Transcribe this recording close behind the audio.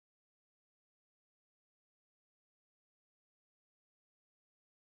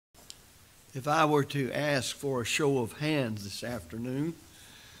If I were to ask for a show of hands this afternoon,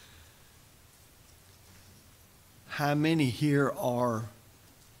 how many here are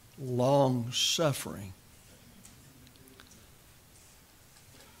long-suffering?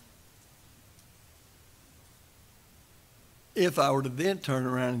 If I were to then turn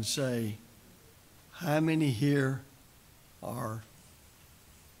around and say, how many here are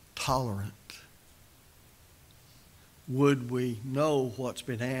tolerant? Would we know what's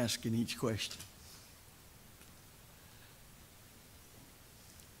been asked in each question?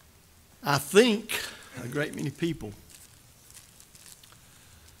 I think a great many people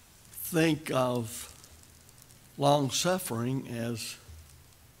think of long-suffering as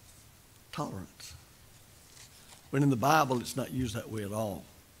tolerance, when in the Bible it's not used that way at all.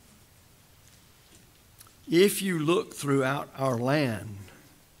 If you look throughout our land,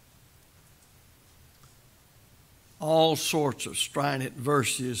 all sorts of strident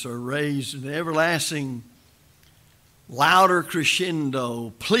verses are raised in everlasting, louder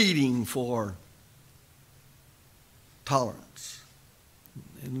crescendo, pleading for tolerance.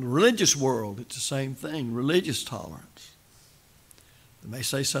 In the religious world, it's the same thing, religious tolerance. They may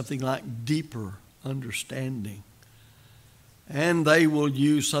say something like deeper understanding. And they will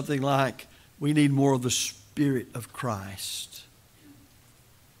use something like, we need more of the Spirit of Christ.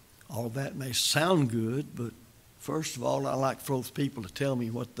 All of that may sound good, but first of all, I like for those people to tell me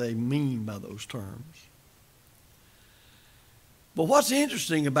what they mean by those terms. But what's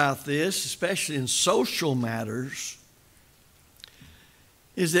interesting about this, especially in social matters,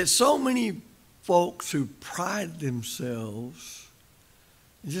 is that so many folks who pride themselves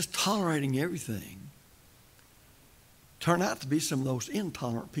in just tolerating everything turn out to be some of those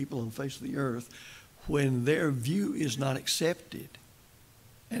intolerant people on the face of the earth when their view is not accepted,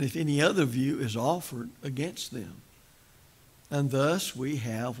 and if any other view is offered against them. And thus we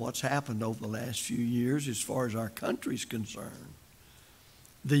have what's happened over the last few years as far as our country is concerned.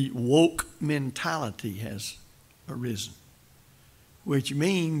 The woke mentality has arisen, which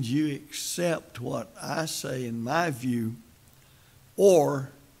means you accept what I say in my view,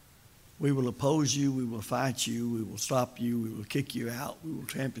 or we will oppose you, we will fight you, we will stop you, we will kick you out, we will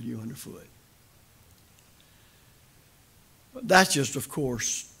trample you underfoot. But that's just, of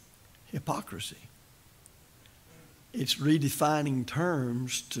course, hypocrisy. It's redefining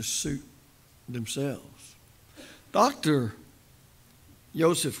terms to suit themselves. Dr.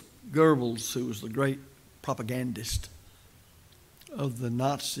 Joseph Goebbels, who was the great propagandist of the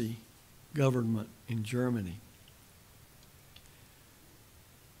Nazi government in Germany,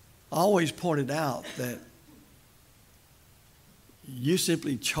 always pointed out that you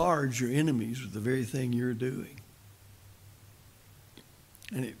simply charge your enemies with the very thing you're doing.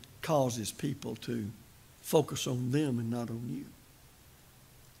 And it causes people to focus on them and not on you.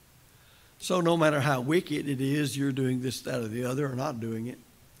 So no matter how wicked it is, you're doing this, that, or the other, or not doing it,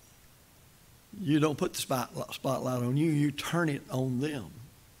 you don't put the spotlight on you, you turn it on them.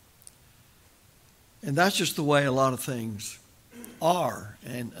 And that's just the way a lot of things are,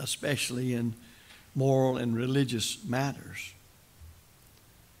 and especially in moral and religious matters.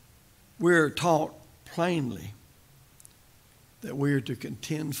 We're taught plainly that we are to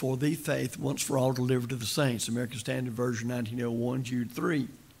contend for the faith once for all delivered to the saints. American Standard Version, 1901, Jude 3.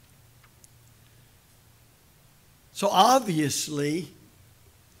 So obviously,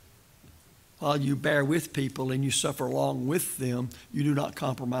 while you bear with people and you suffer along with them, you do not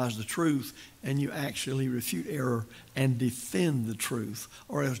compromise the truth, and you actually refute error and defend the truth,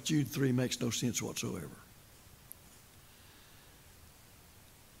 or else Jude 3 makes no sense whatsoever.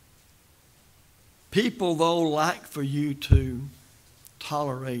 People, though, like for you to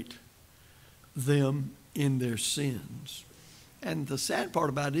tolerate them in their sins. And the sad part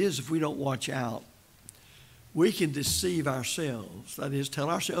about it is, if we don't watch out, we can deceive ourselves. That is, tell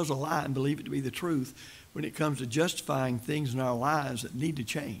ourselves a lie and believe it to be the truth when it comes to justifying things in our lives that need to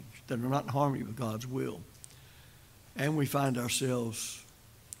change, that are not in harmony with God's will. And we find ourselves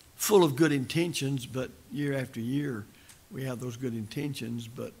full of good intentions, but year after year, we have those good intentions,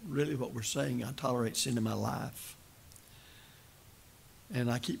 but really what we're saying, I tolerate sin in my life.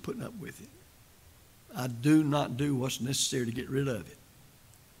 And I keep putting up with it. I do not do what's necessary to get rid of it,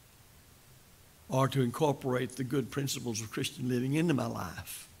 or to incorporate the good principles of Christian living into my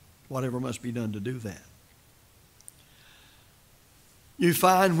life, whatever must be done to do that. You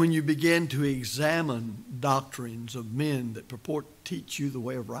find when you begin to examine doctrines of men that purport to teach you the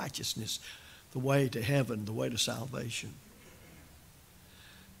way of righteousness, the way to heaven, the way to salvation,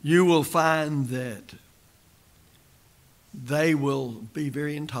 you will find that they will be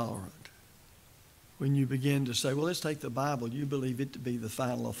very intolerant when you begin to say, well, let's take the Bible. You believe it to be the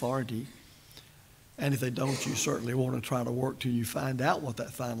final authority. And if they don't, you certainly want to try to work till you find out what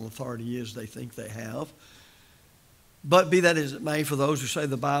that final authority is they think they have. But be that as it may, for those who say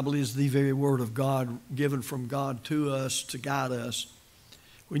the Bible is the very Word of God, given from God to us to guide us,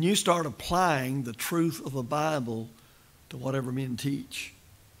 when you start applying the truth of the Bible to whatever men teach,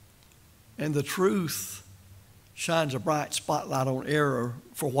 and the truth shines a bright spotlight on error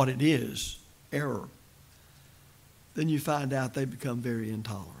for what it is, error, then you find out they become very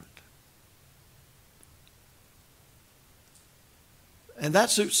intolerant. And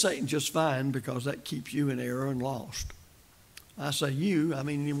that suits Satan just fine, because that keeps you in error and lost. I say you, I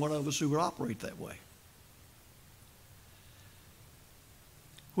mean any one of us who would operate that way.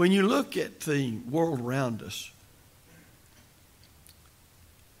 When you look at the world around us,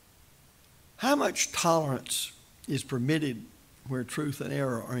 how much tolerance is permitted where truth and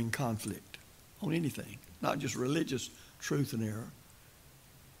error are in conflict on anything, not just religious truth and error?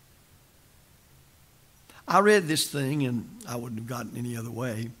 I read this thing, and I wouldn't have gotten any other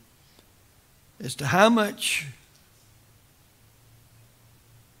way, as to how much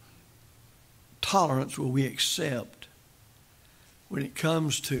tolerance will we accept when it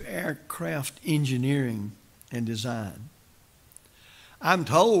comes to aircraft engineering and design. I'm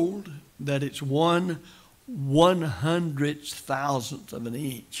told that it's 1/100,000th of an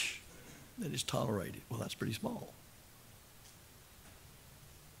inch that is tolerated. Well, that's pretty small.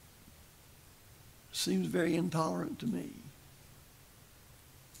 Seems very intolerant to me.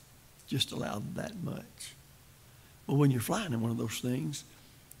 Just allowed that much. Well, when you're flying in one of those things,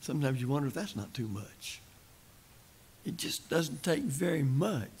 sometimes you wonder if that's not too much. It just doesn't take very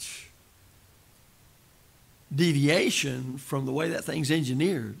much deviation from the way that thing's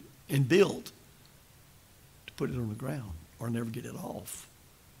engineered and built to put it on the ground or never get it off.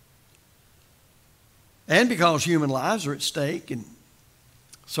 And because human lives are at stake and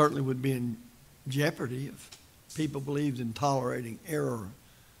certainly would be in jeopardy if people believed in tolerating error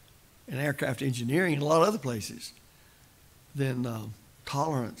in aircraft engineering and a lot of other places, then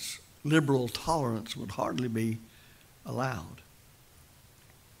tolerance, liberal tolerance, would hardly be allowed.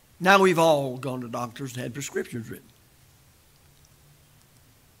 Now we've all gone to doctors and had prescriptions written.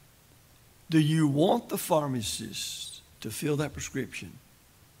 Do you want the pharmacist to fill that prescription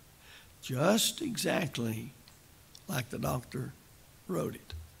just exactly like the doctor wrote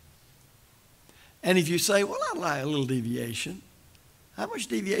it? And if you say, well, I'd like a little deviation, how much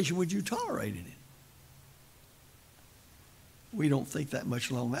deviation would you tolerate in it? We don't think that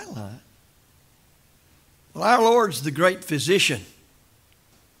much along that line. Well, our Lord's the great physician.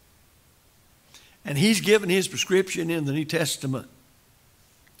 And he's given his prescription in the New Testament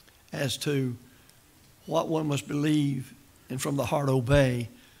as to what one must believe and from the heart obey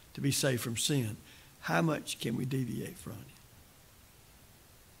to be saved from sin. How much can we deviate from it?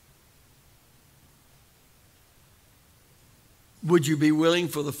 Would you be willing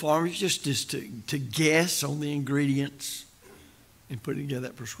for the pharmacist just to guess on the ingredients and put together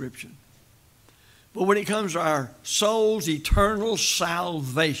that prescription? But when it comes to our soul's eternal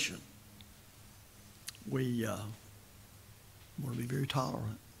salvation, we want to be very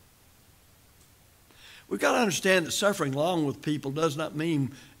tolerant. We've got to understand that suffering long with people does not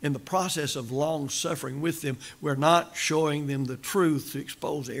mean in the process of long suffering with them, we're not showing them the truth to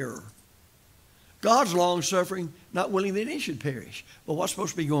expose error. God's long suffering, not willing that any should perish. But what's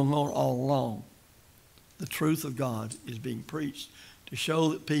supposed to be going on all along? The truth of God is being preached to show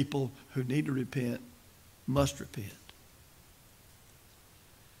that people who need to repent must repent.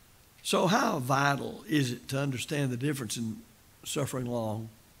 So how vital is it to understand the difference in suffering long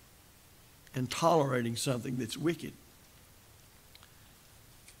and tolerating something that's wicked?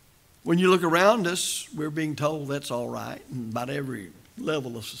 When you look around us, we're being told that's all right in about every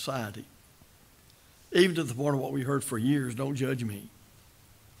level of society. Even to the point of what we heard for years, don't judge me.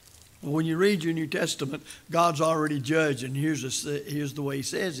 Well, when you read your New Testament, God's already judged, and here's the way he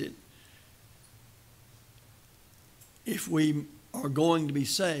says it. If we are going to be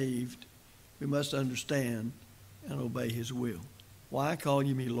saved, we must understand and obey his will. Why call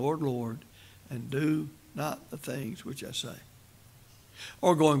you me Lord, Lord, and do not the things which I say?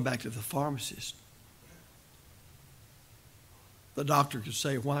 Or going back to the pharmacist. The doctor could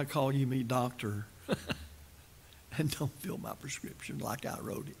say, why call you me doctor and don't fill my prescription like I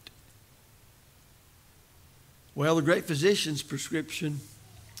wrote it? Well, the great physician's prescription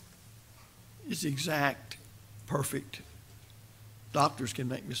is exact, perfect. Doctors can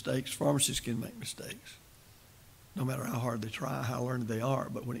make mistakes. Pharmacists can make mistakes. No matter how hard they try, how learned they are.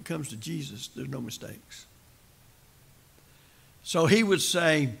 But when it comes to Jesus, there's no mistakes. So he would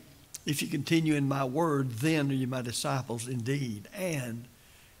say, if you continue in my word, then are you my disciples indeed. And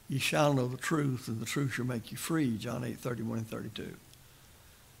ye shall know the truth, and the truth shall make you free, John 8:31 and 32.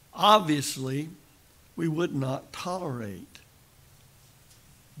 Obviously, we would not tolerate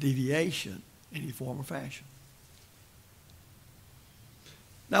deviation in any form or fashion.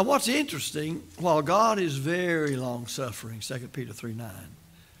 Now, what's interesting, while God is very long-suffering, 2 Peter 3:9,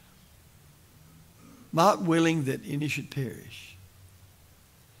 not willing that any should perish,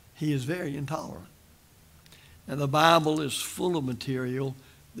 he is very intolerant. And the Bible is full of material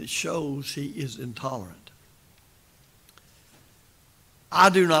that shows he is intolerant. I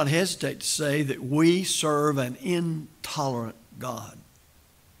do not hesitate to say that we serve an intolerant God.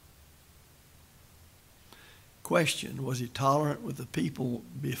 Question, was he tolerant with the people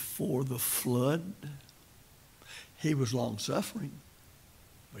before the flood? He was long-suffering,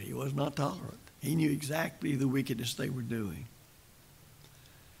 but he was not tolerant. He knew exactly the wickedness they were doing.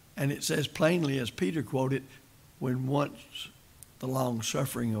 And it says plainly, as Peter quoted, when once the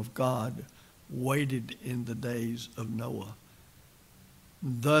long-suffering of God waited in the days of Noah.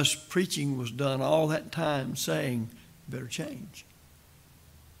 Thus preaching was done all that time saying, better change.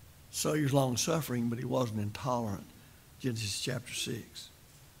 So he was long-suffering, but he wasn't intolerant. Genesis chapter 6.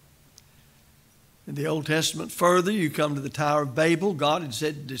 In the Old Testament, further, you come to the Tower of Babel. God had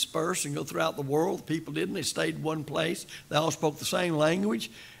said to disperse and go throughout the world. The people didn't. They stayed in one place. They all spoke the same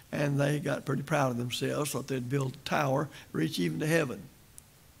language, and they got pretty proud of themselves, thought they'd build a tower, reach even to heaven.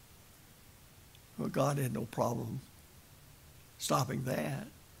 Well, God had no problem stopping that.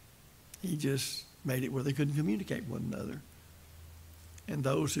 He just made it where they couldn't communicate with one another. And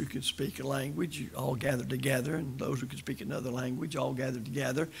those who could speak a language all gathered together, and those who could speak another language all gathered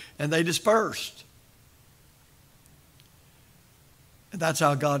together, and they dispersed. And that's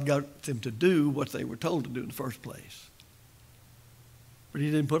how God got them to do what they were told to do in the first place. But he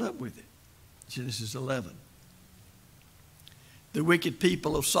didn't put up with it. Genesis 11. The wicked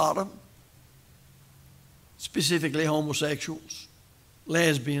people of Sodom, specifically homosexuals,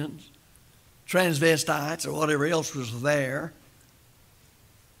 lesbians, transvestites, or whatever else was there,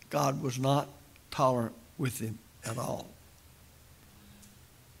 God was not tolerant with them at all.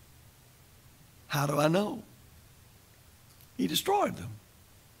 How do I know? He destroyed them.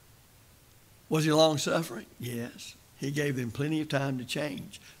 Was he long-suffering? Yes. He gave them plenty of time to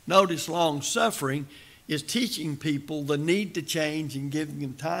change. Notice long-suffering is teaching people the need to change and giving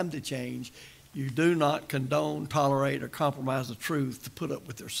them time to change. You do not condone, tolerate, or compromise the truth to put up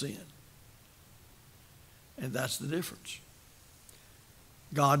with their sin. And that's the difference.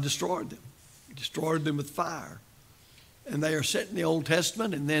 God destroyed them. He destroyed them with fire. And they are set in the Old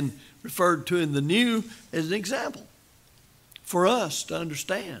Testament and then referred to in the New as an example for us to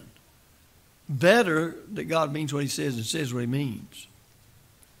understand better that God means what he says and says what he means.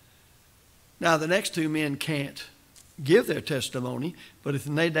 Now, the next two men can't give their testimony, but if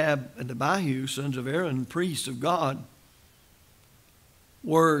Nadab and Abihu, sons of Aaron, priests of God,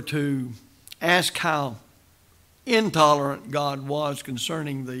 were to ask how intolerant God was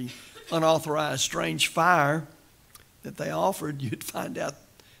concerning the unauthorized strange fire that they offered, you'd find out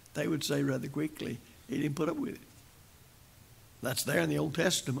they would say rather quickly, he didn't put up with it. That's there in the Old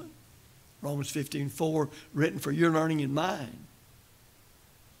Testament. Romans 15:4, written for your learning and mine,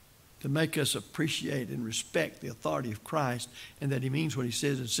 to make us appreciate and respect the authority of Christ and that he means what he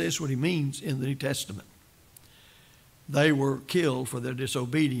says and says what he means in the New Testament. They were killed for their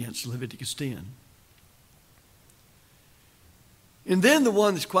disobedience, Leviticus 10. And then the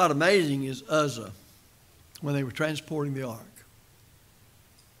one that's quite amazing is Uzzah, when they were transporting the ark.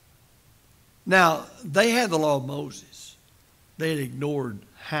 Now, they had the law of Moses. They had ignored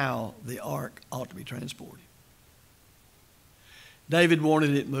how the ark ought to be transported. David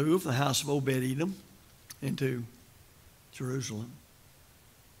wanted it moved, the house of Obed-Edom, into Jerusalem.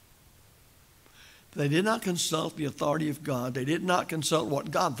 They did not consult the authority of God. They did not consult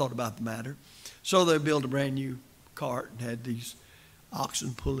what God thought about the matter. So they built a brand new cart and had these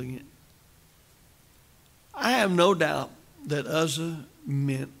oxen pulling it. I have no doubt that Uzzah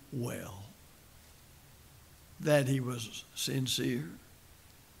meant well, that he was sincere,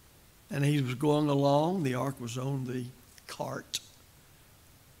 and he was going along. The ark was on the cart.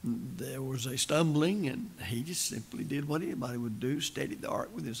 There was a stumbling, and he just simply did what anybody would do, steadied the ark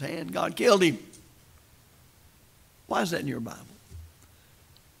with his hand. God killed him. Why is that in your Bible?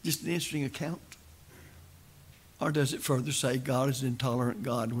 Just an interesting account? Or does it further say God is an intolerant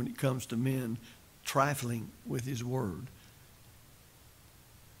God when it comes to men trifling with his word?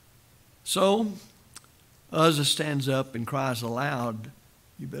 So Uzzah stands up and cries aloud,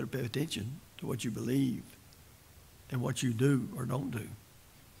 you better pay attention to what you believe and what you do or don't do.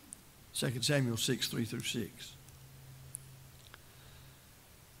 2 Samuel 6:3-6.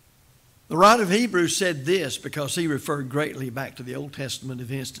 The writer of Hebrews said this because he referred greatly back to the Old Testament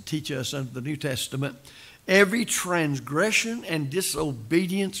events to teach us under the New Testament. Every transgression and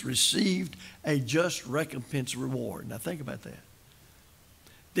disobedience received a just recompense reward. Now think about that.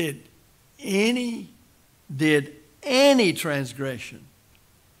 Did any transgression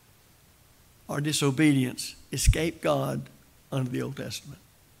or disobedience escape God under the Old Testament?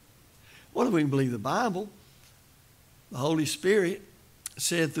 Well, if we can believe the Bible, the Holy Spirit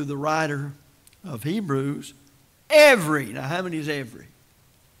said through the writer of Hebrews, every, now how many is every?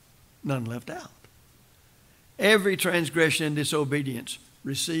 None left out. Every transgression and disobedience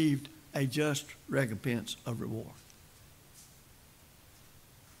received a just recompense of reward.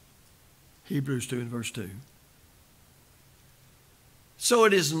 Hebrews 2 and verse 2. So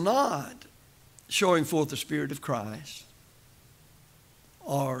it is not showing forth the Spirit of Christ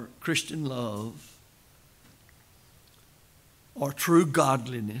or Christian love or true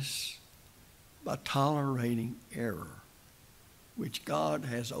godliness by tolerating error, which God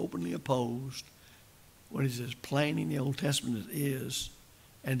has openly opposed when it is as plain in the Old Testament as it is,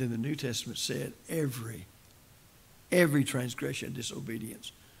 and in the New Testament said every transgression and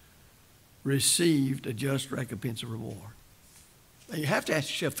disobedience received a just recompense of reward. Now you have to ask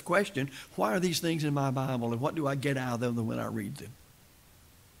yourself the question, why are these things in my Bible and what do I get out of them when I read them?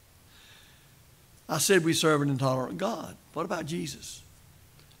 I said we serve an intolerant God. What about Jesus?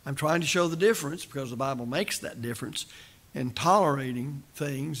 I'm trying to show the difference, because the Bible makes that difference, in tolerating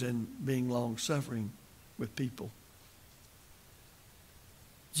things and being long-suffering with people.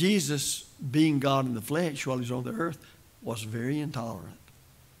 Jesus, being God in the flesh while he was on the earth, was very intolerant.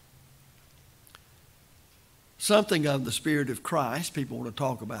 Something of the Spirit of Christ, people want to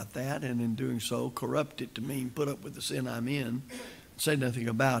talk about that, and in doing so corrupt it to mean put up with the sin I'm in, say nothing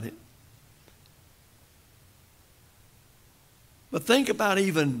about it. But think about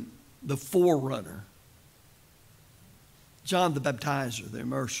even the forerunner, John the Baptizer, the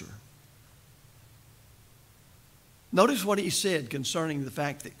immerser. Notice what he said concerning the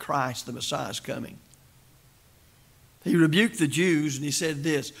fact that Christ, the Messiah, is coming. He rebuked the Jews and he said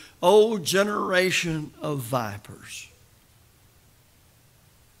this, "O generation of vipers,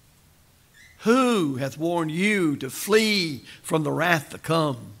 who hath warned you to flee from the wrath to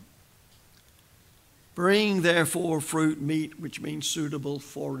come? Bring therefore fruit meet," which means suitable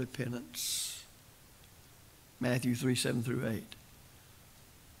for repentance. Matthew 3, 7 through 8.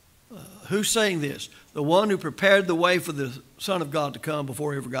 Who's saying this? The one who prepared the way for the Son of God to come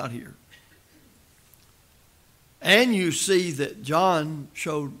before he ever got here. And you see that John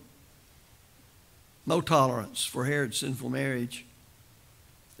showed no tolerance for Herod's sinful marriage.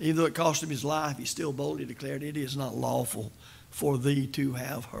 Even though it cost him his life, he still boldly declared, "It is not lawful for thee to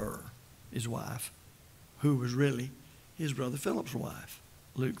have her," his wife, who was really his brother Philip's wife.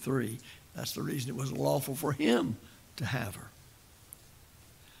 Luke 3. That's the reason it wasn't lawful for him to have her.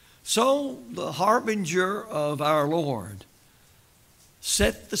 So the harbinger of our Lord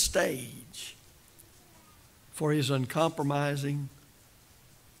set the stage for his uncompromising,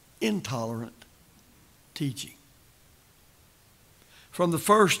 intolerant teaching. From the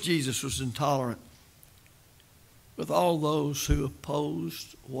first, Jesus was intolerant with all those who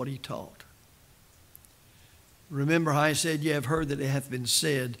opposed what he taught. Remember how he said, "You have heard that it hath been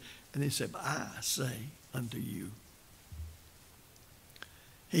said," and he said, "But I say unto you."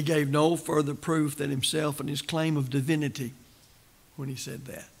 He gave no further proof than himself and his claim of divinity when he said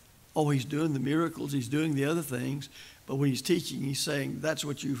that. Oh, he's doing the miracles, he's doing the other things, but when he's teaching, he's saying, "That's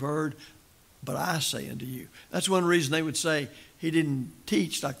what you've heard, but I say unto you." That's one reason they would say he didn't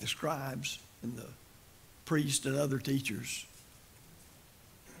teach like the scribes and the priests and other teachers,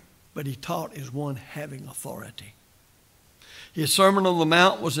 but he taught as one having authority. His Sermon on the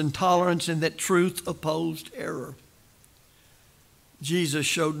Mount was intolerance in that truth opposed error. Jesus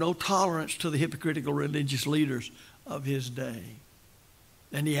showed no tolerance to the hypocritical religious leaders of his day.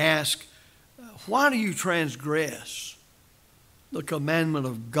 And he asked, "Why do you transgress the commandment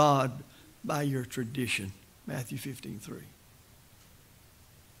of God by your tradition?" Matthew 15:3.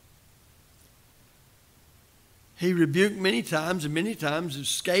 He rebuked many times, and many times his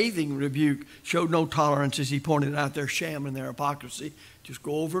scathing rebuke showed no tolerance as he pointed out their sham and their hypocrisy. Just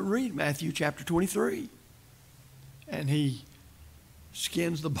go over and read Matthew chapter 23. And he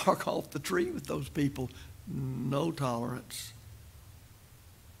skins the bark off the tree with those people. No tolerance.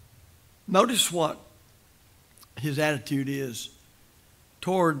 Notice what his attitude is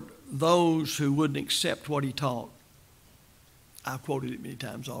toward those who wouldn't accept what he taught. I've quoted it many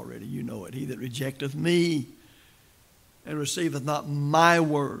times already. You know it. "He that rejecteth me and receiveth not my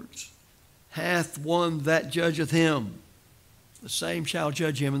words hath one that judgeth him. the same shall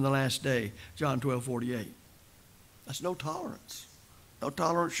judge him in the last day. John 12:48. That's no tolerance. No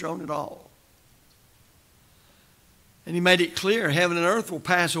tolerance shown at all. And he made it clear, heaven and earth will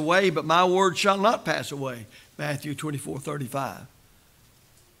pass away, but my word shall not pass away. Matthew 24:35.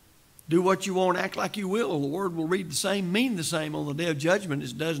 Do what you want, act like you will. The word will read the same, mean the same on the day of judgment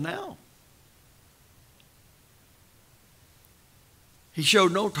as it does now. He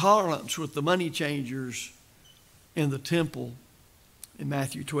showed no tolerance with the money changers in the temple in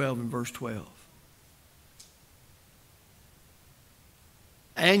Matthew 12 and verse 12.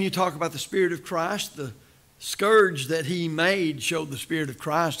 And you talk about the Spirit of Christ, the scourge that he made showed the Spirit of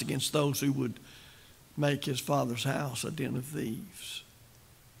Christ against those who would make his Father's house a den of thieves.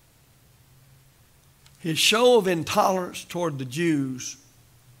 His show of intolerance toward the Jews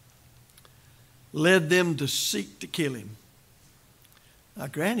led them to seek to kill him. Now,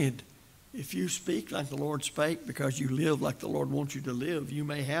 granted, if you speak like the Lord spake because you live like the Lord wants you to live, you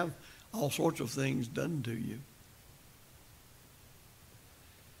may have all sorts of things done to you.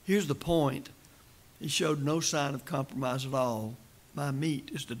 Here's the point. He showed no sign of compromise at all. My meat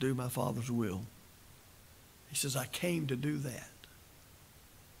is to do my Father's will. He says, I came to do that.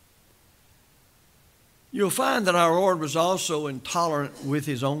 You'll find that our Lord was also intolerant with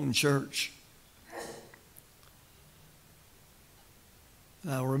his own church.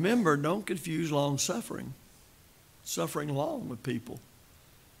 Now remember, don't confuse long-suffering, suffering long with people,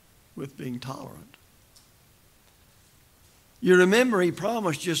 with being tolerant. You remember he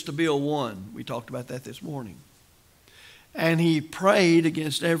promised just to build one. We talked about that this morning. And he prayed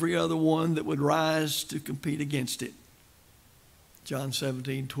against every other one that would rise to compete against it. John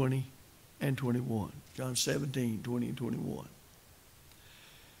 17:20 and 21. John 17:20 and 21.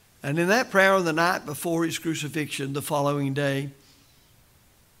 And in that prayer on the night before his crucifixion, the following day,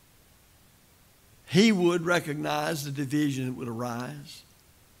 he would recognize the division that would arise.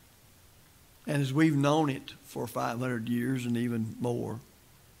 And as we've known it for 500 years and even more,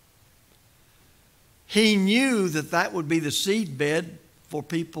 he knew that that would be the seedbed for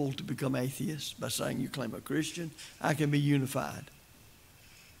people to become atheists by saying, you claim a Christian, I can be unified.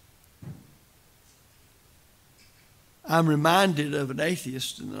 I'm reminded of an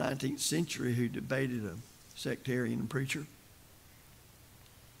atheist in the 19th century who debated a sectarian preacher.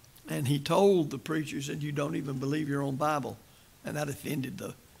 And he told the preacher, he said, you don't even believe your own Bible. And that offended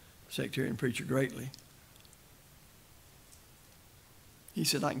the sectarian preacher greatly. He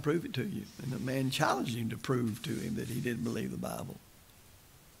said, I can prove it to you. And the man challenged him to prove to him that he didn't believe the Bible.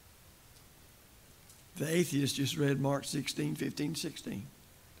 The atheist just read Mark 16:15-16.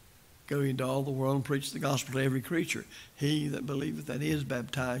 Go into all the world and preach the gospel to every creature. He that believeth and is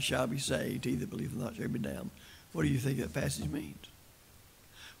baptized shall be saved. He that believeth not shall be damned. What do you think that passage means?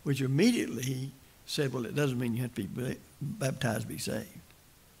 Which immediately he said, well, it doesn't mean you have to be baptized to be saved.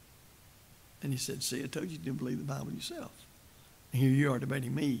 And he said, see, I told you didn't believe the Bible yourself. And here you are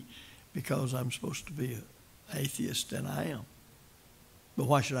debating me because I'm supposed to be an atheist, and I am. But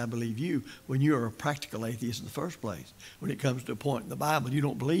why should I believe you when you're a practical atheist in the first place? When it comes to a point in the Bible you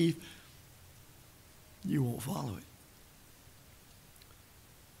don't believe, you won't follow it.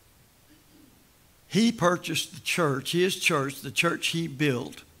 He purchased the church, his church, the church he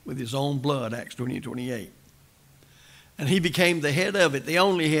built with his own blood, Acts 20:28. And he became the head of it, the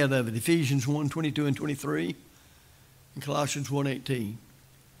only head of it, Ephesians 1:22 and 23, and Colossians 1:18.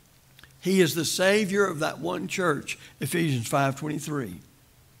 He is the Savior of that one church, Ephesians 5:23.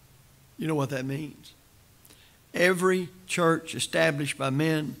 You know what that means? Every church established by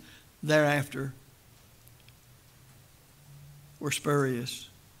men thereafter were spurious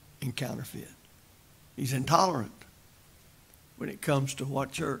and counterfeit. He's intolerant when it comes to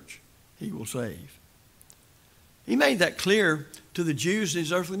what church he will save. He made that clear to the Jews in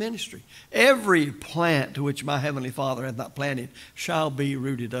his earthly ministry. Every plant to which my heavenly Father hath not planted shall be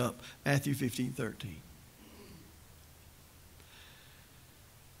rooted up. Matthew 15:13.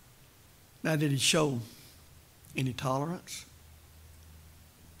 Now, did he show any tolerance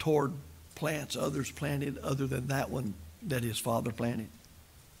toward plants others planted other than that one that his Father planted?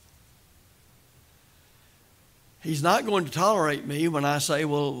 He's not going to tolerate me when I say,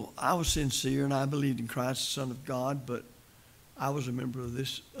 well, I was sincere and I believed in Christ, the Son of God, but I was a member of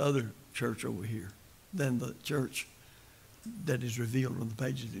this other church over here than the church that is revealed on the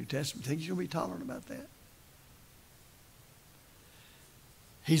pages of the New Testament. Think he's going to be tolerant about that?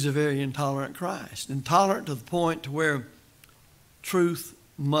 He's a very intolerant Christ. Intolerant to the point to where truth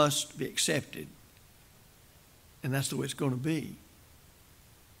must be accepted. And that's the way it's going to be.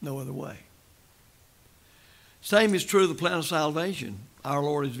 No other way. Same is true of the plan of salvation. Our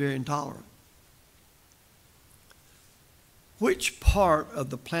Lord is very intolerant. which part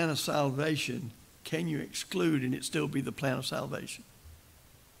of the plan of salvation can you exclude and it still be the plan of salvation?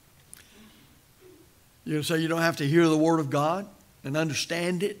 You say you don't have to hear the Word of God and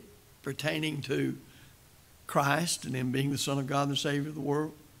understand it pertaining to Christ and Him being the Son of God and the Savior of the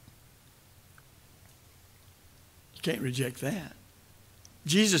world. You can't reject that.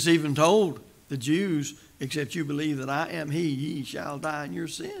 Jesus even told the Jews, except you believe that I am He, ye shall die in your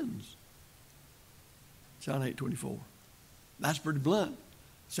sins. John 8:24. That's pretty blunt.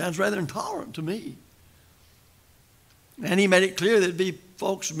 Sounds rather intolerant to me. And He made it clear there'd be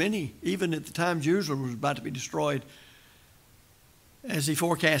folks, many, even at the time Jerusalem was about to be destroyed, as He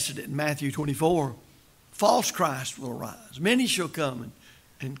forecasted it in Matthew 24, false Christ will arise. Many shall come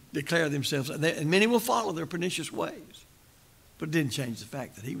and declare themselves, and many will follow their pernicious ways. But it didn't change the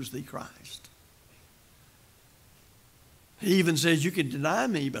fact that He was the Christ. He even says, you can deny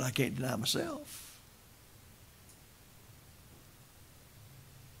me, but I can't deny myself.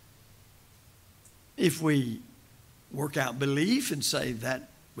 If we work out belief and say that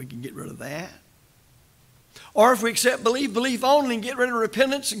we can get rid of that, or if we accept belief only and get rid of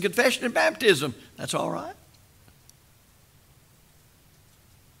repentance and confession and baptism, that's all right.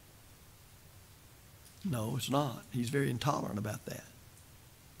 No, it's not. He's very intolerant about that.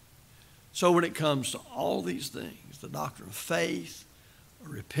 So when it comes to all these things, the doctrine of faith,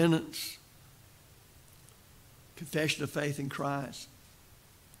 repentance, confession of faith in Christ,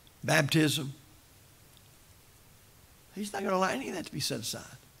 baptism, He's not going to allow any of that to be set aside.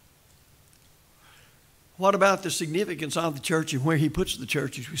 What about the significance of the church and where He puts the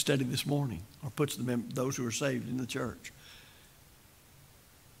church, as we studied this morning, or puts those who are saved in the church?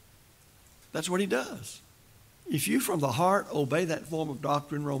 That's what He does. If you from the heart obey that form of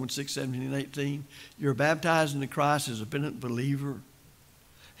doctrine, Romans 6, 17, and 18, you're baptized into Christ as a penitent believer,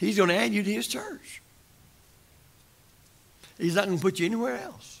 He's going to add you to His church. He's not going to put you anywhere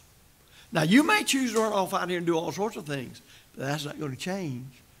else. Now, you may choose to run off out here and do all sorts of things, but that's not going to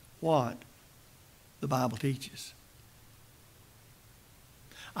change what the Bible teaches.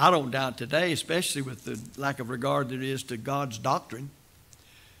 I don't doubt today, especially with the lack of regard there is to God's doctrine,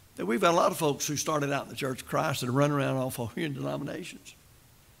 that we've got a lot of folks who started out in the Church of Christ and run around off over here in denominations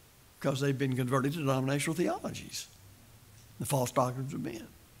because they've been converted to denominational theologies, the false doctrines of men.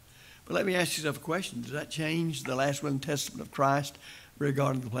 But let me ask yourself a question. Does that change the last will and testament of Christ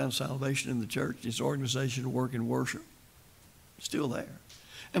regarding the plan of salvation in the church, its organization, work, and worship? It's still there.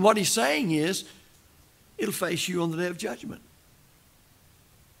 And what He's saying is, it'll face you on the day of judgment.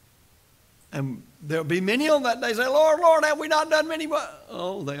 And there'll be many on that day say, Lord, Lord, have we not done many?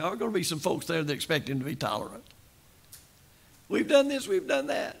 Oh, there are going to be some folks there that expect Him to be tolerant. We've done this, we've done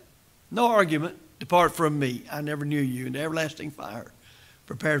that. No argument. Depart from me. I never knew you. Into everlasting fire,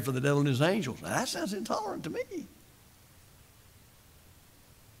 prepared for the devil and his angels. Now, that sounds intolerant to me.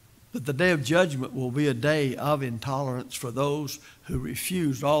 But the day of judgment will be a day of intolerance for those who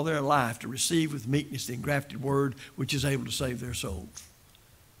refused all their life to receive with meekness the engrafted word which is able to save their souls.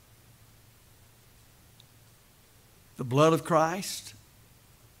 The blood of Christ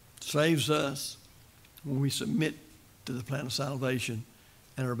saves us when we submit to the plan of salvation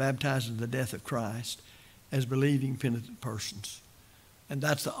and are baptized in the death of Christ as believing penitent persons. And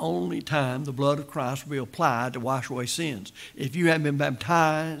that's the only time the blood of Christ will be applied to wash away sins. If you haven't been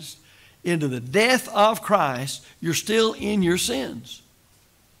baptized into the death of Christ, you're still in your sins.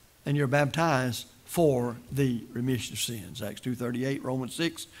 And you're baptized for the remission of sins. Acts 2:38, Romans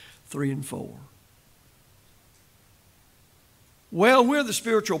 6, 3 and 4. Well, we're the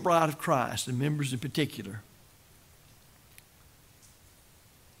spiritual bride of Christ, and members in particular.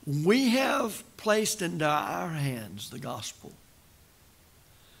 We have placed into our hands the gospel,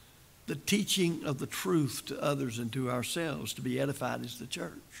 the teaching of the truth to others and to ourselves to be edified as the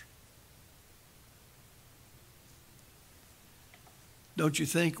church. Don't you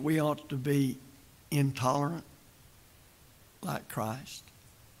think we ought to be intolerant like Christ?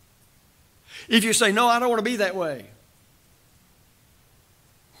 If you say, no, I don't want to be that way.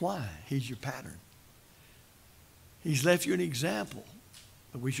 Why? He's your pattern. He's left you an example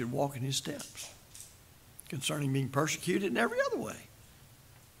that we should walk in His steps concerning being persecuted in every other way.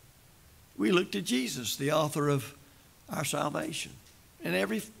 We look to Jesus, the author of our salvation, in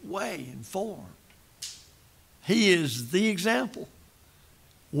every way and form. He is the example.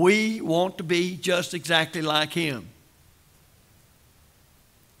 We want to be just exactly like Him.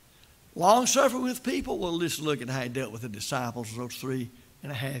 Long-suffering with people, well, let's look at how He dealt with the disciples those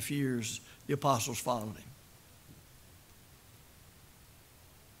 3.5 years the apostles followed Him.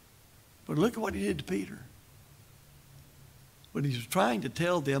 But look at what He did to Peter. When He was trying to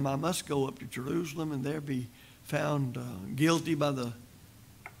tell them, I must go up to Jerusalem and there be found guilty by the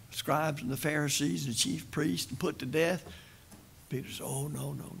scribes and the Pharisees and the chief priests and put to death. Peter said, oh,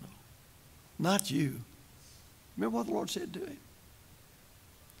 no, no, no. Not you. Remember what the Lord said to him?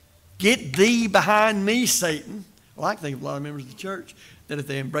 Get thee behind me, Satan. Well, I think of a lot of members of the church that if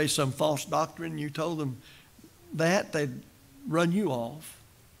they embrace some false doctrine and you told them that, they'd run you off.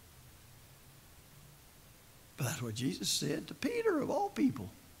 But that's what Jesus said to Peter, of all people.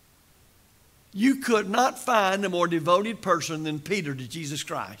 You could not find a more devoted person than Peter to Jesus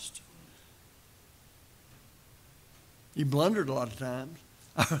Christ. He blundered a lot of times.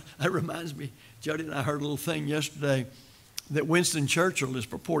 That reminds me, Jody and I heard a little thing yesterday that Winston Churchill is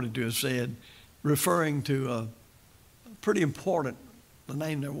purported to have said, referring to a pretty important, the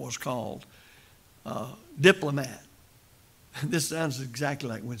name there was called, diplomat. This sounds exactly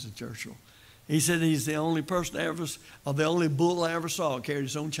like Winston Churchill. He said he's the only person I ever, or the only bull I ever saw carried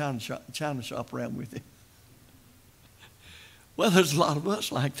his own china shop around with him. Well, there's a lot of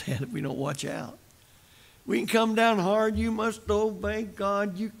us like that if we don't watch out. We can come down hard. You must obey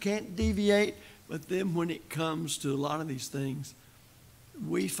God. You can't deviate. But then when it comes to a lot of these things,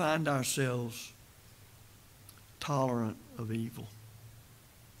 we find ourselves tolerant of evil.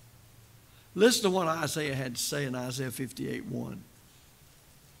 Listen to what Isaiah had to say in Isaiah 58:1.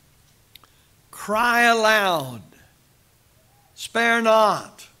 Cry aloud, spare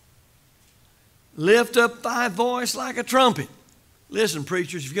not, lift up thy voice like a trumpet. Listen,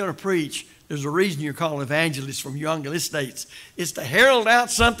 preachers, if you're going to preach, there's a reason you're called evangelists from young estates. It's to herald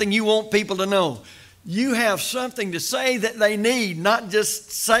out something you want people to know. You have something to say that they need, not just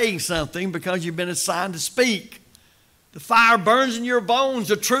saying something because you've been assigned to speak. The fire burns in your bones.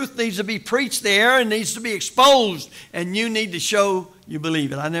 The truth needs to be preached there and needs to be exposed. And you need to show you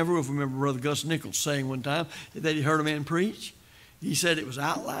believe it. I never will remember Brother Gus Nichols saying one time that he heard a man preach. He said it was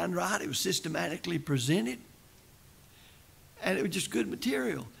outlined right. It was systematically presented. And it was just good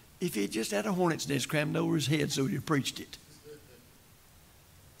material. If he just had a hornet's nest crammed over his head so he preached it.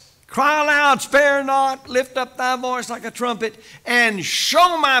 Cry aloud, spare not, lift up thy voice like a trumpet, and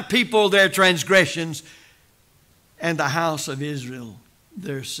show my people their transgressions, and the house of Israel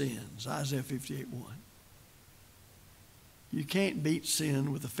their sins. Isaiah 58:1. You can't beat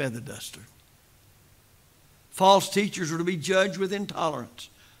sin with a feather duster. False teachers are to be judged with intolerance.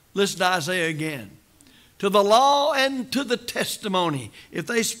 Listen to Isaiah again. To the law and to the testimony, if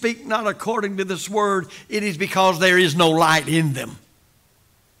they speak not according to this word, it is because there is no light in them.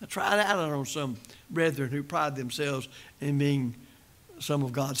 I tried out on some brethren who pride themselves in being some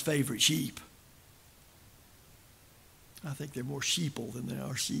of God's favorite sheep. I think they're more sheeple than they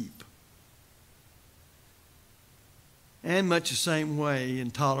are sheep. And much the same way,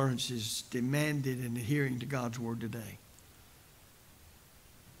 intolerance is demanded in adhering to God's word today.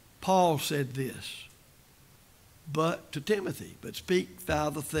 Paul said this, but to Timothy, but speak thou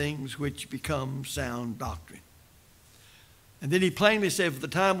the things which become sound doctrine. And then he plainly said, for the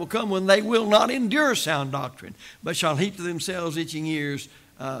time will come when they will not endure sound doctrine, but shall heap to themselves itching ears,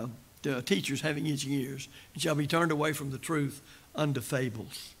 teachers having itching ears, and shall be turned away from the truth unto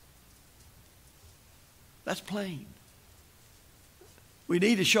fables. That's plain. We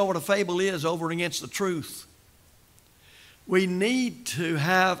need to show what a fable is over and against the truth. We need to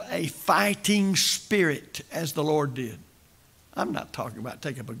have a fighting spirit as the Lord did. I'm not talking about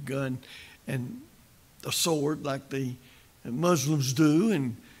taking up a gun and a sword like the Muslims do,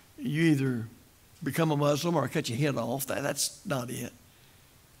 and you either become a Muslim or cut your head off. That's not it.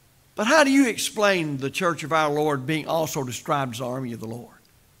 But how do you explain the church of our Lord being also described as the army of the Lord?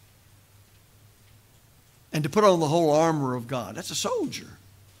 And to put on the whole armor of God. That's a soldier.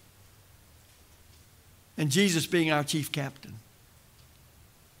 And Jesus being our chief captain.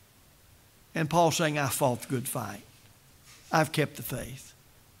 And Paul saying, I fought the good fight. I've kept the faith.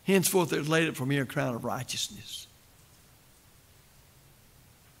 Henceforth there's laid up for me a crown of righteousness.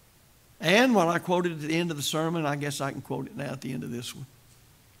 And while I quoted at the end of the sermon, I guess I can quote it now at the end of this one.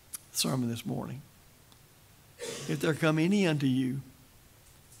 Sermon this morning. If there come any unto you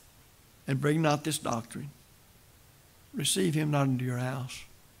and bring not this doctrine, receive him not into your house,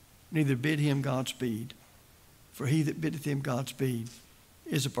 neither bid him Godspeed. For he that biddeth him Godspeed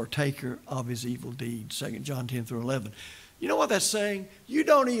is a partaker of his evil deeds. 2 John 10-11. You know what that's saying? You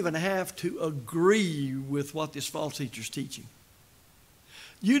don't even have to agree with what this false teacher is teaching.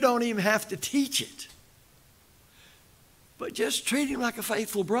 You don't even have to teach it. But just treat him like a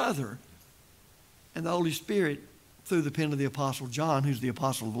faithful brother. And the Holy Spirit, through the pen of the Apostle John, who's the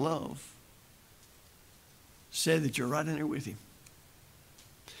apostle of love, said that you're right in there with him.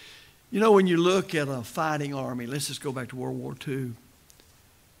 You know, when you look at a fighting army, let's just go back to World War II.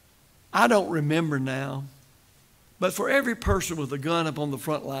 I don't remember now But for every person with a gun up on the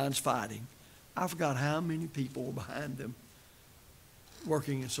front lines fighting, I forgot how many people were behind them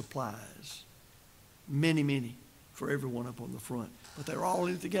working in supplies. Many, many for everyone up on the front. But they were all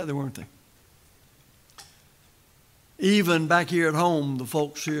in it together, weren't they? Even back here at home, the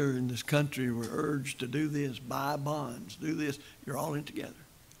folks here in this country were urged to do this, buy bonds, do this. You're all in together.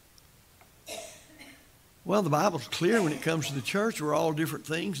 Well, the Bible's clear when it comes to the church. We're all different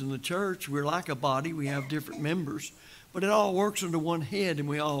things in the church. We're like a body. We have different members. But it all works under one head, and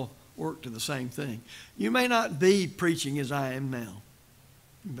we all work to the same thing. You may not be preaching as I am now.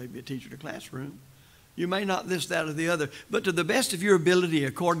 You may be a teacher in a classroom. You may not this, that, or the other. But to the best of your ability,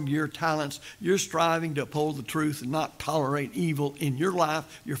 according to your talents, you're striving to uphold the truth and not tolerate evil in your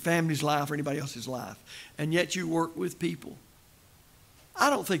life, your family's life, or anybody else's life. And yet you work with people. I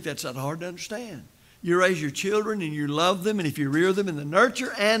don't think that's that hard to understand. You raise your children and you love them, and if you rear them in the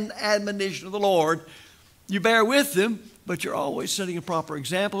nurture and admonition of the Lord, you bear with them, but you're always setting a proper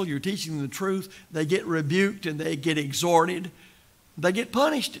example. You're teaching them the truth. They get rebuked and they get exhorted. They get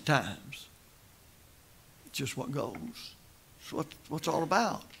punished at times. It's just what goes. It's what it's all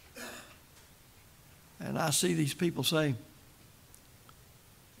about. And I see these people say,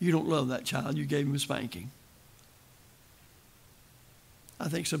 you don't love that child. You gave him a spanking. I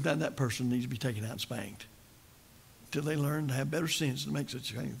think sometimes that person needs to be taken out and spanked until they learn to have better sense to make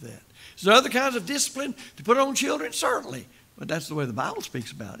such a thing as that. Is there other kinds of discipline to put on children? Certainly. But that's the way the Bible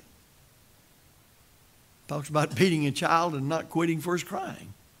speaks about it. It talks about beating a child and not quitting for his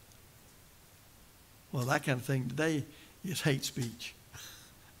crying. Well, that kind of thing today is hate speech.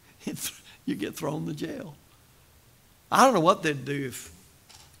 You get thrown in jail. I don't know what they'd do if,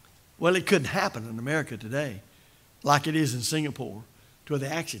 well, it couldn't happen in America today like it is in Singapore, to where they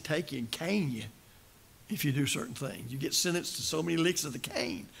actually take you and cane you if you do certain things. You get sentenced to so many licks of the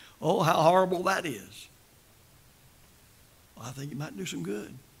cane. Oh, how horrible that is. Well, I think it might do some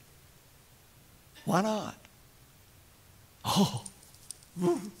good. Why not? Oh,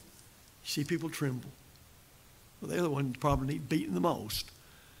 you see people tremble. Well, they're the ones who probably need beaten the most.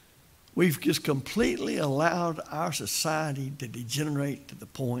 We've just completely allowed our society to degenerate to the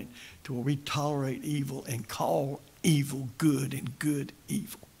point to where we tolerate evil and call evil good and good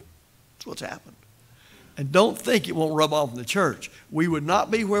evil. That's what's happened. And don't think it won't rub off in the church. We would not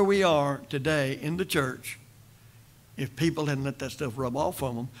be where we are today in the church if people hadn't let that stuff rub off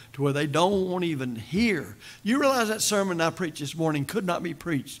from them to where they don't want to even hear. You realize that sermon I preached this morning could not be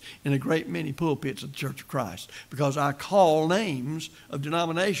preached in a great many pulpits of the Church of Christ because I call names of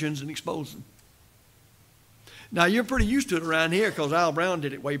denominations and expose them. Now, you're pretty used to it around here because Al Brown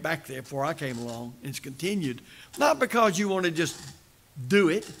did it way back there before I came along, and it's continued. Not because you want to just do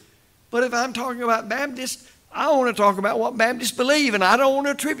it, but if I'm talking about Baptists, I want to talk about what Baptists believe, and I don't want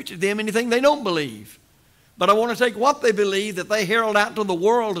to attribute to them anything they don't believe. But I want to take what they believe that they herald out to the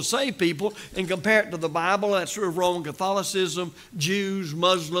world to save people and compare it to the Bible. That's true of Roman Catholicism, Jews,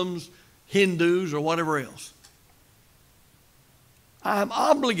 Muslims, Hindus, or whatever else. I'm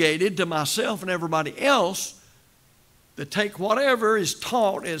obligated to myself and everybody else to take whatever is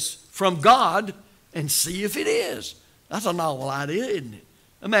taught as from God and see if it is. That's a novel idea, isn't it?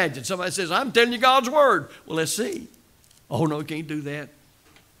 Imagine somebody says, I'm telling you God's word. Well, let's see. Oh, no, you can't do that.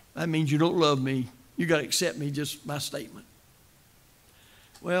 That means you don't love me. You got to accept me just my statement.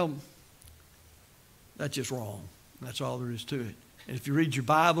 Well, that's just wrong. That's all there is to it. And if you read your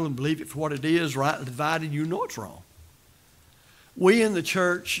Bible and believe it for what it is, rightly divided, you know it's wrong. We in the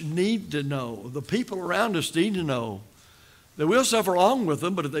church need to know, the people around us need to know that we'll suffer along with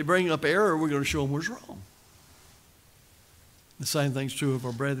them, but if they bring up error, we're going to show them what's wrong. The same thing's true of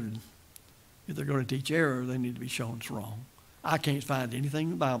our brethren. If they're going to teach error, they need to be shown it's wrong. I can't find anything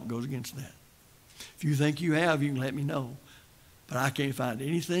in the Bible that goes against that. If you think you have, you can let me know. But I can't find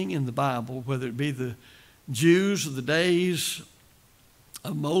anything in the Bible, whether it be the Jews of the days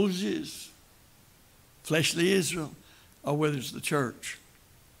of Moses, fleshly Israel, or whether it's the church,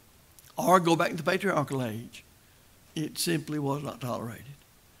 or go back to the patriarchal age. It simply was not tolerated.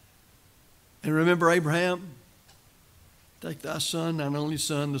 And remember Abraham? Take thy son, thine only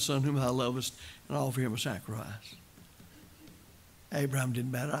son, the son whom thou lovest, and offer him a sacrifice. Abraham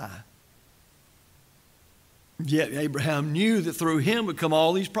didn't bat an eye. Yet Abraham knew that through him would come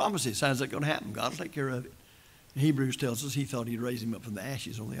all these promises. How's that going to happen? God will take care of it. And Hebrews tells us he thought he'd raise him up from the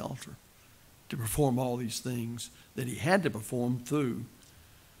ashes on the altar to perform all these things that he had to perform through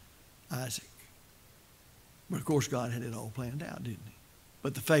Isaac. But of course God had it all planned out, didn't he?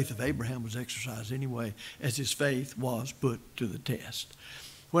 But the faith of Abraham was exercised anyway, as his faith was put to the test.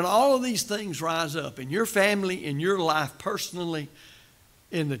 When all of these things rise up in your family, in your life personally,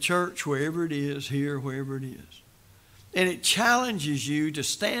 in the church, wherever it is, here, wherever it is, And it challenges you to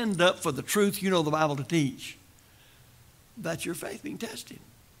stand up for the truth you know the Bible to teach. That's your faith being tested.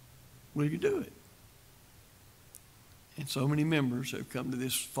 Will you do it? And so many members have come to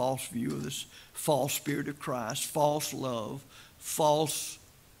this false view of this false spirit of Christ, false love, false,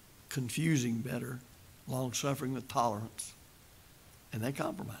 confusing better, long-suffering with tolerance. And they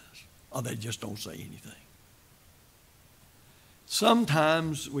compromise, or they just don't say anything.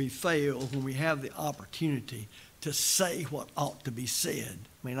 Sometimes we fail when we have the opportunity to say what ought to be said.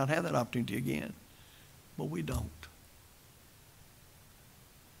 May not have that opportunity again, but we don't.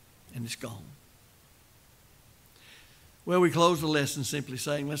 And it's gone. Well, we close the lesson simply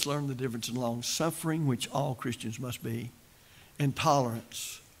saying, let's learn the difference in long-suffering, which all Christians must be, and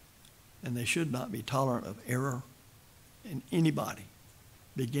tolerance. And they should not be tolerant of error in anybody,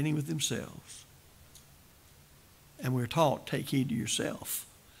 beginning with themselves. And we're taught, take heed to yourself.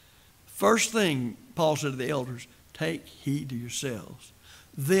 First thing Paul said to the elders, take heed to yourselves,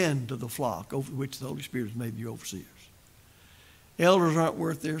 then to the flock over which the Holy Spirit has made you overseers. Elders aren't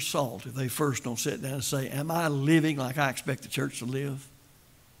worth their salt if they first don't sit down and say, am I living like I expect the church to live?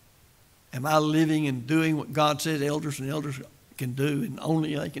 Am I living and doing what God says elders can do and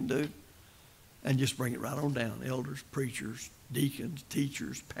only they can do? And just bring it right on down. Elders, preachers, deacons,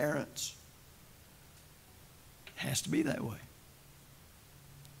 teachers, parents. It has to be that way.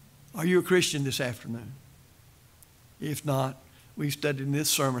 Are you a Christian this afternoon? If not, we've studied in this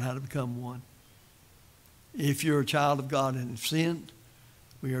sermon how to become one. If you're a child of God and have sinned,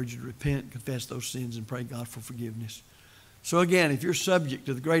 we urge you to repent, confess those sins, and pray God for forgiveness. So again, if you're subject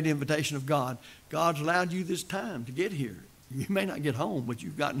to the great invitation of God, God's allowed you this time to get here. You may not get home, but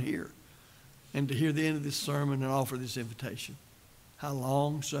you've gotten here. And to hear the end of this sermon and offer this invitation. How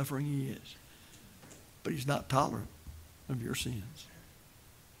long-suffering He is. But He's not tolerant of your sins.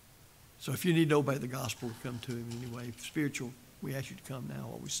 So if you need to obey the gospel, come to Him in any way. Spiritual, we ask you to come now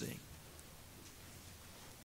while we sing.